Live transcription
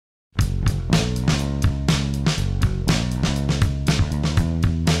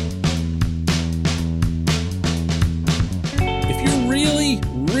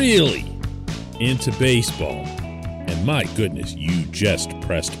really into baseball, and my goodness, you just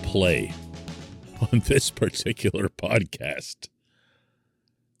pressed play on this particular podcast,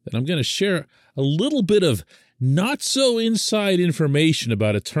 then I'm going to share a little bit of not so inside information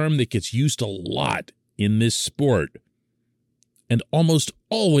about a term that gets used a lot in this sport and almost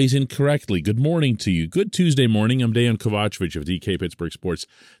always incorrectly. Good morning to you. Good Tuesday morning. I'm Dejan Kovacevic of DK Pittsburgh Sports.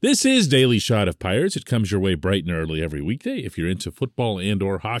 This is Daily Shot of Pirates. It comes your way bright and early every weekday if you're into football and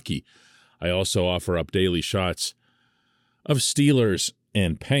or hockey. I also offer up daily shots of Steelers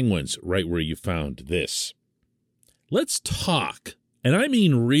and Penguins right where you found this. Let's talk, and I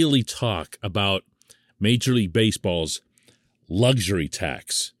mean really talk, about Major League Baseball's luxury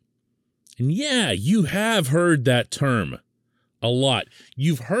tax. And yeah, you have heard that term a lot.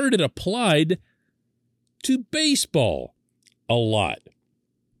 You've heard it applied to baseball a lot.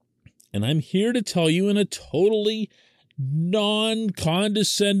 And I'm here to tell you in a totally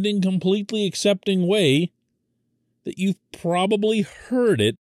non-condescending, completely accepting way that you've probably heard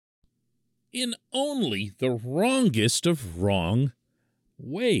it in only the wrongest of wrong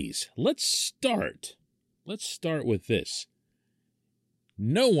ways. Let's start with this.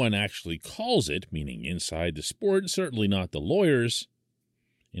 No one actually calls it, meaning inside the sport, certainly not the lawyers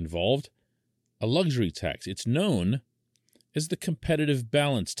involved, a luxury tax. It's known as the competitive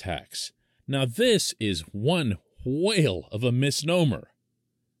balance tax. Now, this is one whale of a misnomer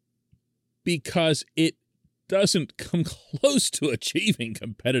because it doesn't come close to achieving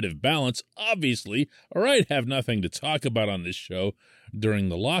competitive balance, obviously, or I'd have nothing to talk about on this show during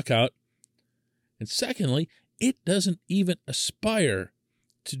the lockout. And secondly, it doesn't even aspire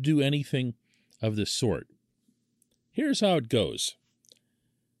to do anything of the sort. Here's how it goes.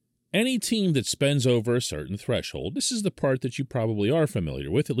 Any team that spends over a certain threshold, this is the part that you probably are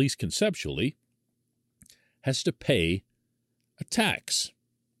familiar with, at least conceptually, has to pay a tax.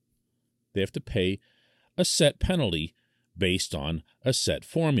 They have to pay a set penalty based on a set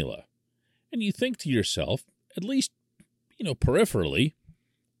formula. And you think to yourself, at least, peripherally,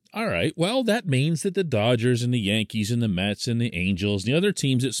 all right, well, that means that the Dodgers and the Yankees and the Mets and the Angels and the other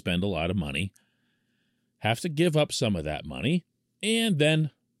teams that spend a lot of money have to give up some of that money, and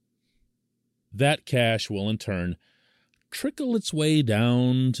then that cash will in turn trickle its way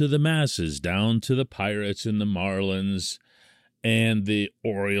down to the masses, down to the Pirates and the Marlins and the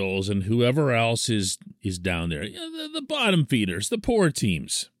Orioles and whoever else is down there, the bottom feeders, the poor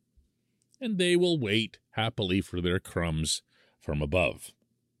teams. And they will wait happily for their crumbs from above.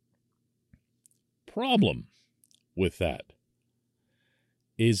 Problem with that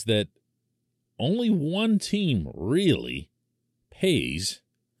is that only one team really pays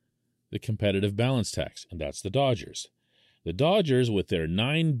the competitive balance tax, and that's the Dodgers. The Dodgers, with their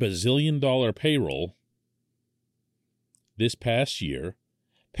 $9 bazillion payroll this past year,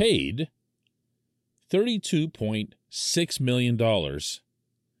 paid $32.6 million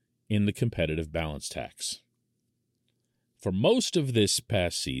in the competitive balance tax. For most of this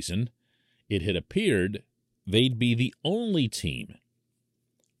past season, it had appeared they'd be the only team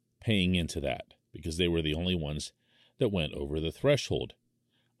paying into that because they were the only ones that went over the threshold.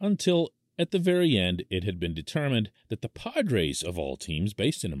 Until at the very end, it had been determined that the Padres, of all teams,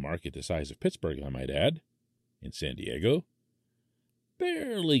 based in a market the size of Pittsburgh, I might add, in San Diego,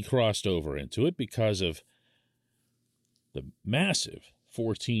 barely crossed over into it because of the massive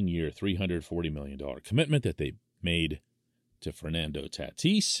 14-year, $340 million commitment that they made to Fernando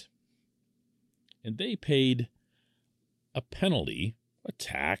Tatis. And they paid a penalty, a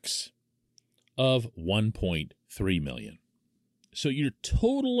tax, of $1.3 million. So your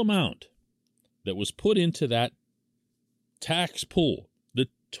total amount that was put into that tax pool, the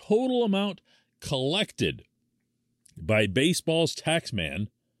total amount collected by baseball's tax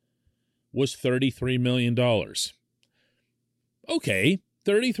man, was $33 million. Okay,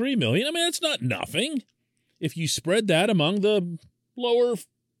 $33 million. I mean, that's not nothing. If you spread that among the lower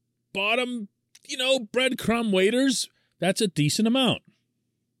bottom breadcrumb waiters, that's a decent amount.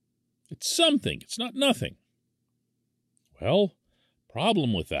 It's something. It's not nothing. Well,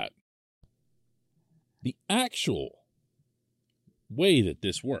 problem with that. The actual way that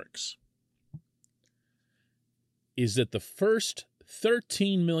this works is that the first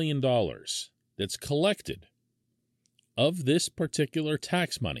 $13 million that's collected of this particular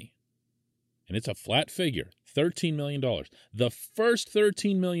tax money, and it's a flat figure, $13 million. The first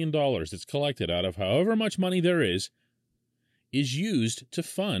 $13 million that's collected out of however much money there is used to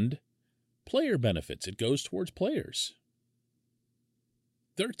fund player benefits. It goes towards players.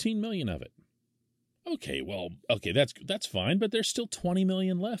 $13 million of it. Okay, that's fine, but there's still $20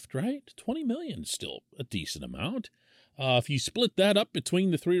 million left, right? $20 million is still a decent amount. If you split that up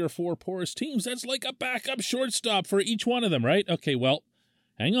between the 3 or 4 poorest teams, that's like a backup shortstop for each one of them, right? Okay, well,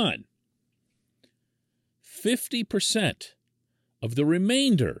 hang on. 50% of the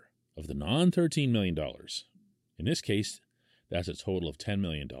remainder of the non-$13 million, in this case, that's a total of $10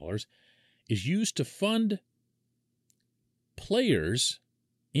 million, is used to fund players'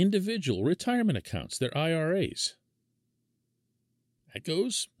 individual retirement accounts, their IRAs. That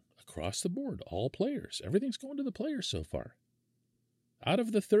goes across the board, all players. Everything's going to the players so far. Out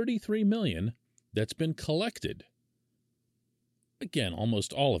of the $33 million that's been collected, again,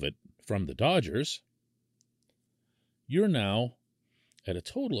 almost all of it from the Dodgers, you're now at a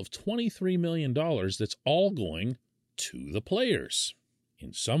total of $23 million that's all going to the players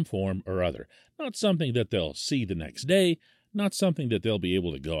in some form or other. Not something that they'll see the next day, not something that they'll be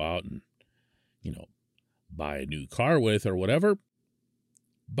able to go out and, buy a new car with or whatever,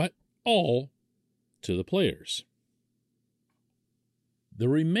 but all to the players. The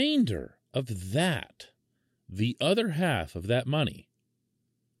remainder of that, the other half of that money,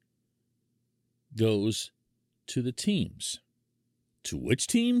 goes to the teams. To which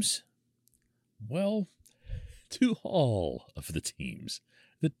teams? Well, to all of the teams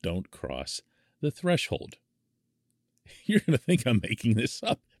that don't cross the threshold. You're going to think I'm making this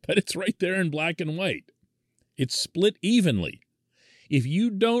up, but it's right there in black and white. It's split evenly. If you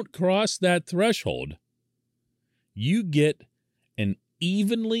don't cross that threshold, you get an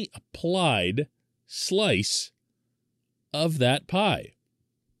evenly applied slice of that pie.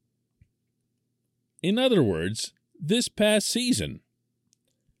 In other words, this past season,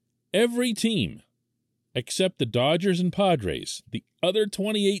 every team except the Dodgers and Padres, the other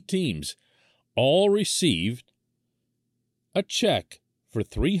 28 teams, all received a check for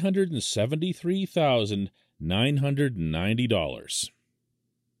 $373,990.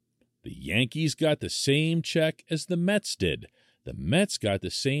 The Yankees got the same check as the Mets did. The Mets got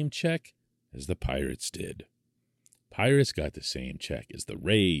the same check as the Pirates did. Pirates got the same check as the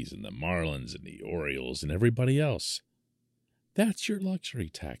Rays and the Marlins and the Orioles and everybody else. That's your luxury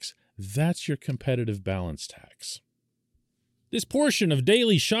tax. That's your competitive balance tax. This portion of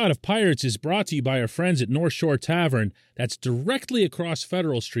Daily Shot of Pirates is brought to you by our friends at North Shore Tavern. That's directly across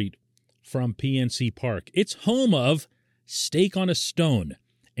Federal Street from PNC Park. It's home of Steak on a Stone,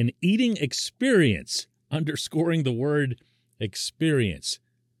 an eating experience, underscoring the word experience.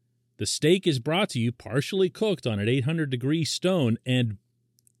 The steak is brought to you partially cooked on an 800-degree stone, and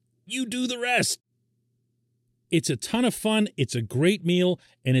you do the rest. It's a ton of fun, it's a great meal,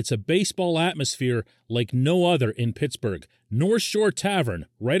 and it's a baseball atmosphere like no other in Pittsburgh. North Shore Tavern,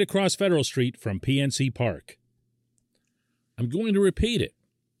 right across Federal Street from PNC Park. I'm going to repeat it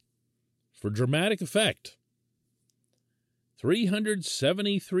for dramatic effect.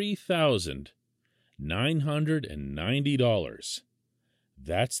 $373,990.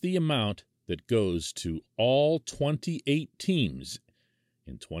 That's the amount that goes to all 28 teams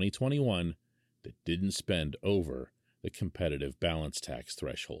in 2021 that didn't spend over the competitive balance tax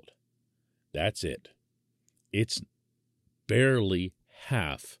threshold. That's it. It's barely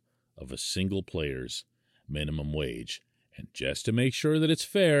half of a single player's minimum wage. And just to make sure that it's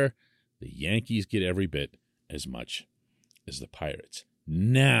fair, the Yankees get every bit as much as the Pirates.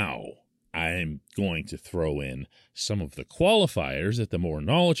 Now, I'm going to throw in some of the qualifiers that the more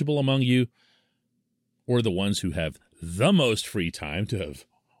knowledgeable among you, or the ones who have the most free time to have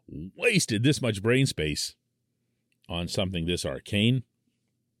wasted this much brain space on something this arcane,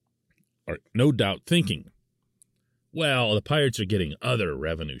 are no doubt thinking, well, the Pirates are getting other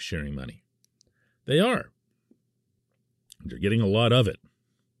revenue sharing money. They are. They're getting a lot of it.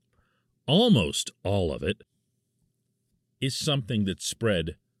 Almost all of it is something that's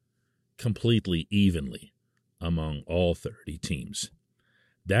spread completely evenly among all 30 teams.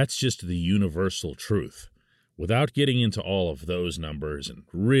 That's just the universal truth. Without getting into all of those numbers and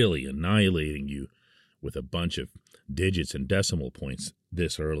really annihilating you with a bunch of digits and decimal points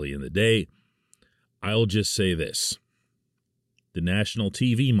this early in the day, I'll just say this. The national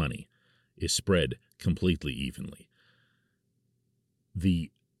TV money is spread completely evenly. The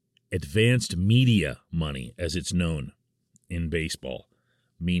advanced media money, as it's known in baseball,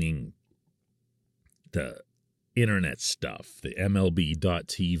 meaning the internet stuff, the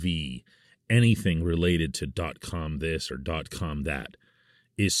MLB.TV, anything related to .com this or .com that,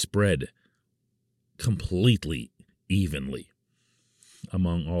 is spread completely evenly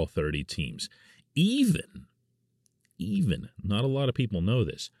among all 30 teams. Even, not a lot of people know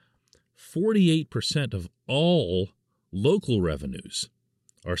this, 48% of all local revenues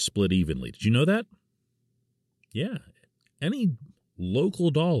are split evenly. Did you know that? Yeah. Any local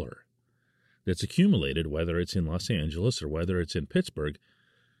dollar that's accumulated, whether it's in Los Angeles or whether it's in Pittsburgh,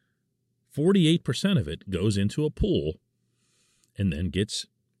 48% of it goes into a pool and then gets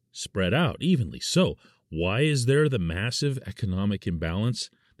spread out evenly. So why is there the massive economic imbalance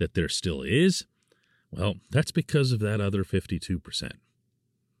that there still is? Well, that's because of that other 52%.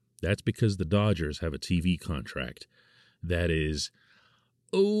 That's because the Dodgers have a TV contract that is,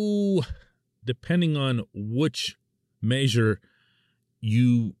 depending on which measure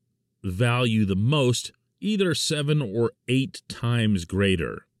you value the most, either 7 or 8 times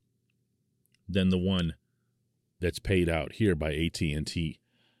greater than the one that's paid out here by AT&T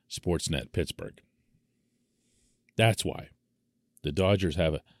Sportsnet Pittsburgh. That's why the Dodgers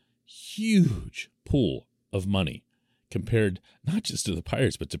have a huge pool of money compared not just to the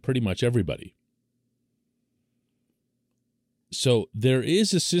Pirates, but to pretty much everybody. So there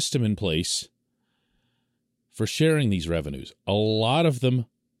is a system in place for sharing these revenues. A lot of them,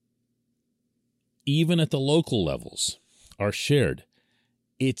 even at the local levels, are shared.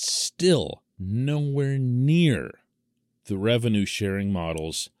 It's still nowhere near the revenue sharing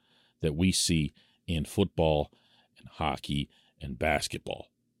models that we see in football and hockey and basketball.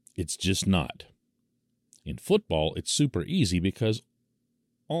 It's just not. In football, it's super easy because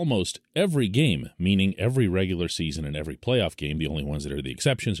almost every game, meaning every regular season and every playoff game, the only ones that are the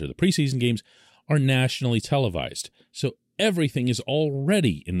exceptions are the preseason games, are nationally televised. So everything is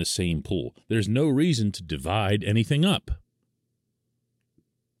already in the same pool. There's no reason to divide anything up.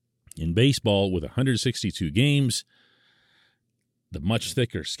 In baseball, with 162 games, the much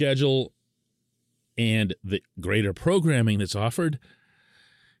thicker schedule, and the greater programming that's offered,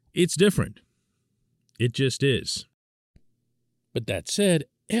 it's different. It just is. But that said,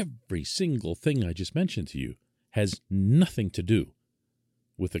 every single thing I just mentioned to you has nothing to do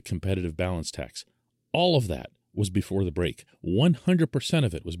with a competitive balance tax. All of that was before the break. 100%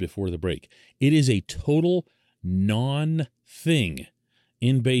 of it was before the break. It is a total non-thing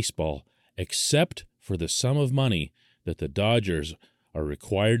in baseball, except for the sum of money that the Dodgers are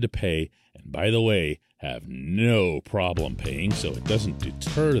required to pay, and by the way, have no problem paying, so it doesn't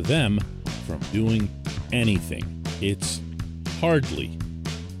deter them from doing anything. It's hardly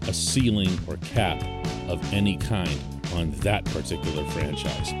a ceiling or cap of any kind on that particular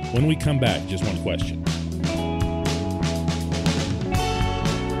franchise. When we come back, just one question.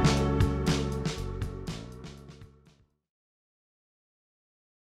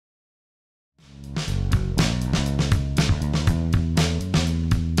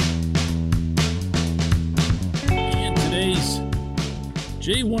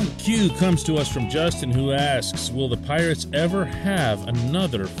 J1Q comes to us from Justin, who asks, will the Pirates ever have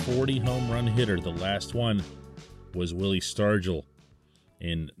another 40 home run hitter? The last one was Willie Stargell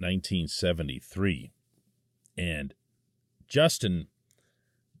in 1973. And Justin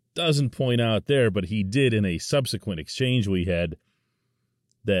doesn't point out there, but he did in a subsequent exchange we had,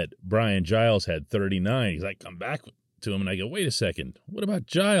 that Brian Giles had 39. He's like, come back to him, and I go, wait a second, what about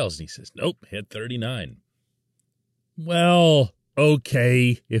Giles? And he says, nope, he had 39. Well,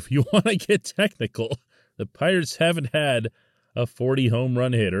 okay, if you want to get technical, the Pirates haven't had a 40 home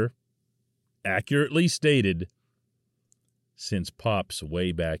run hitter, accurately stated, since Pops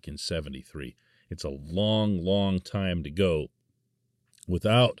way back in 73. It's a long, long time to go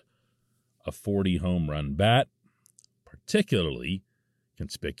without a 40 home run bat, particularly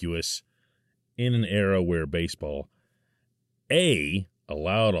conspicuous in an era where baseball, A,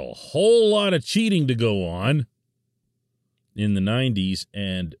 allowed a whole lot of cheating to go on in the 90s,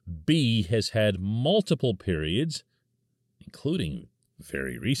 and B, has had multiple periods, including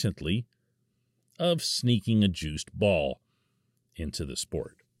very recently, of sneaking a juiced ball into the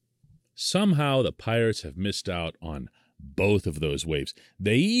sport. Somehow the Pirates have missed out on both of those waves.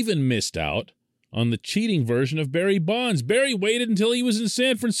 They even missed out on the cheating version of Barry Bonds. Barry waited until he was in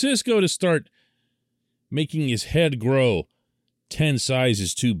San Francisco to start making his head grow 10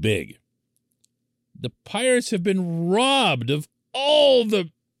 sizes too big. The Pirates have been robbed of all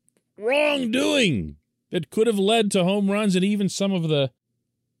the wrongdoing that could have led to home runs, and even some of the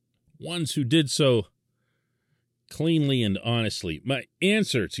ones who did so cleanly and honestly. My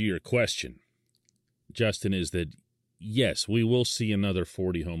answer to your question, Justin, is that yes, we will see another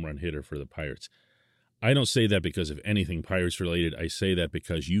 40 home run hitter for the Pirates. I don't say that because of anything Pirates related. I say that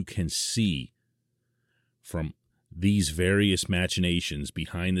because you can see from these various machinations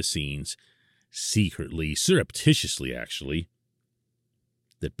behind the scenes, secretly, surreptitiously actually,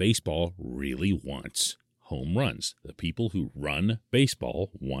 that baseball really wants home runs. The people who run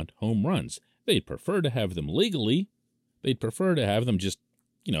baseball want home runs. They'd prefer to have them legally. They'd prefer to have them just,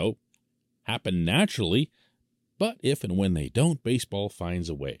 happen naturally. But if and when they don't, baseball finds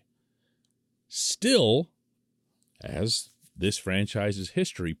a way. Still, as this franchise's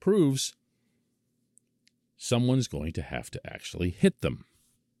history proves, someone's going to have to actually hit them.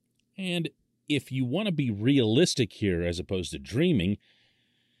 And if you want to be realistic here as opposed to dreaming,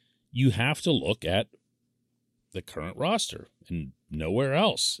 you have to look at the current roster and nowhere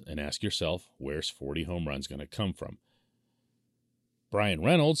else and ask yourself, where's 40 home runs going to come from? Bryan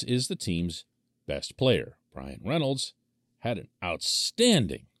Reynolds is the team's best player. Bryan Reynolds had an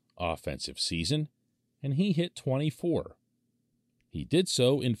outstanding offensive season, and he hit 24. He did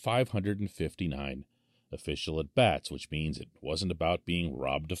so in 559 official at-bats, which means it wasn't about being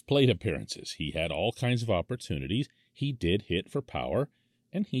robbed of plate appearances. He had all kinds of opportunities. He did hit for power,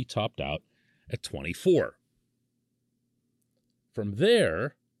 and he topped out at 24. From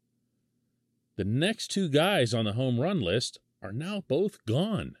there, the next two guys on the home run list are now both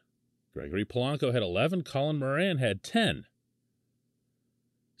gone. Gregory Polanco had 11, Colin Moran had 10.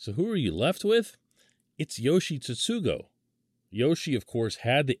 So who are you left with? It's Yoshi Tsutsugo. Yoshi, of course,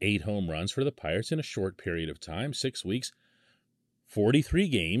 had the 8 home runs for the Pirates in a short period of time, 6 weeks, 43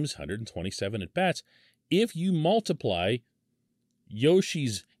 games, 127 at-bats. If you multiply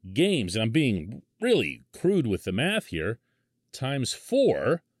Yoshi's games, and I'm being really crude with the math here, times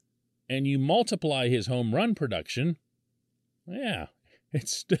 4, and you multiply his home run production, yeah, it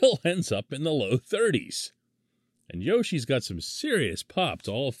still ends up in the low 30s. And Yoshi's got some serious pop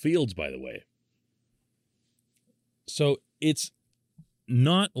to all fields, by the way. So it's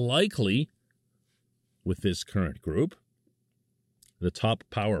not likely with this current group. The top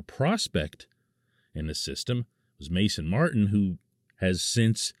power prospect in the system was Mason Martin, who has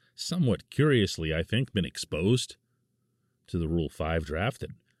since, somewhat curiously, I think, been exposed to the Rule 5 draft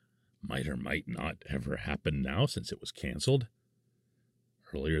that might or might not ever happen now since it was canceled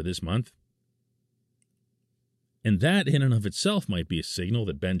earlier this month. And that in and of itself might be a signal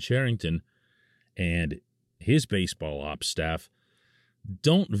that Ben Cherington and his baseball ops staff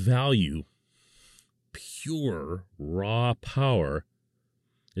don't value pure, raw power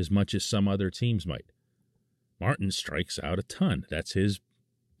as much as some other teams might. Martin strikes out a ton. That's his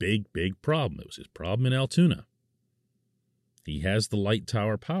big problem. It was his problem in Altoona. He has the light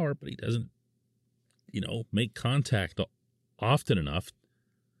tower power, but he doesn't, make contact often enough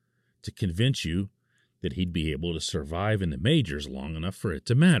to convince you that he'd be able to survive in the majors long enough for it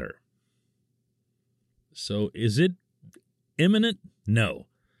to matter. So is it imminent? No.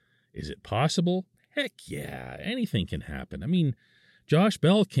 Is it possible? Heck yeah, anything can happen. I mean, Josh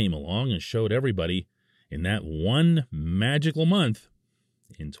Bell came along and showed everybody in that one magical month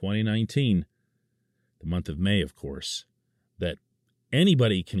in 2019, the month of May, of course, that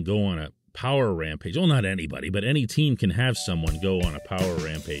anybody can go on a power rampage. Well, not anybody, but any team can have someone go on a power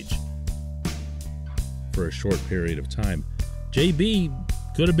rampage for a short period of time. JB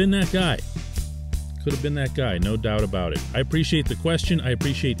could have been that guy. Could have been that guy, no doubt about it. I appreciate the question. I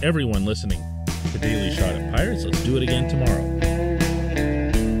appreciate everyone listening to Daily Shot of Pirates. Let's do it again tomorrow.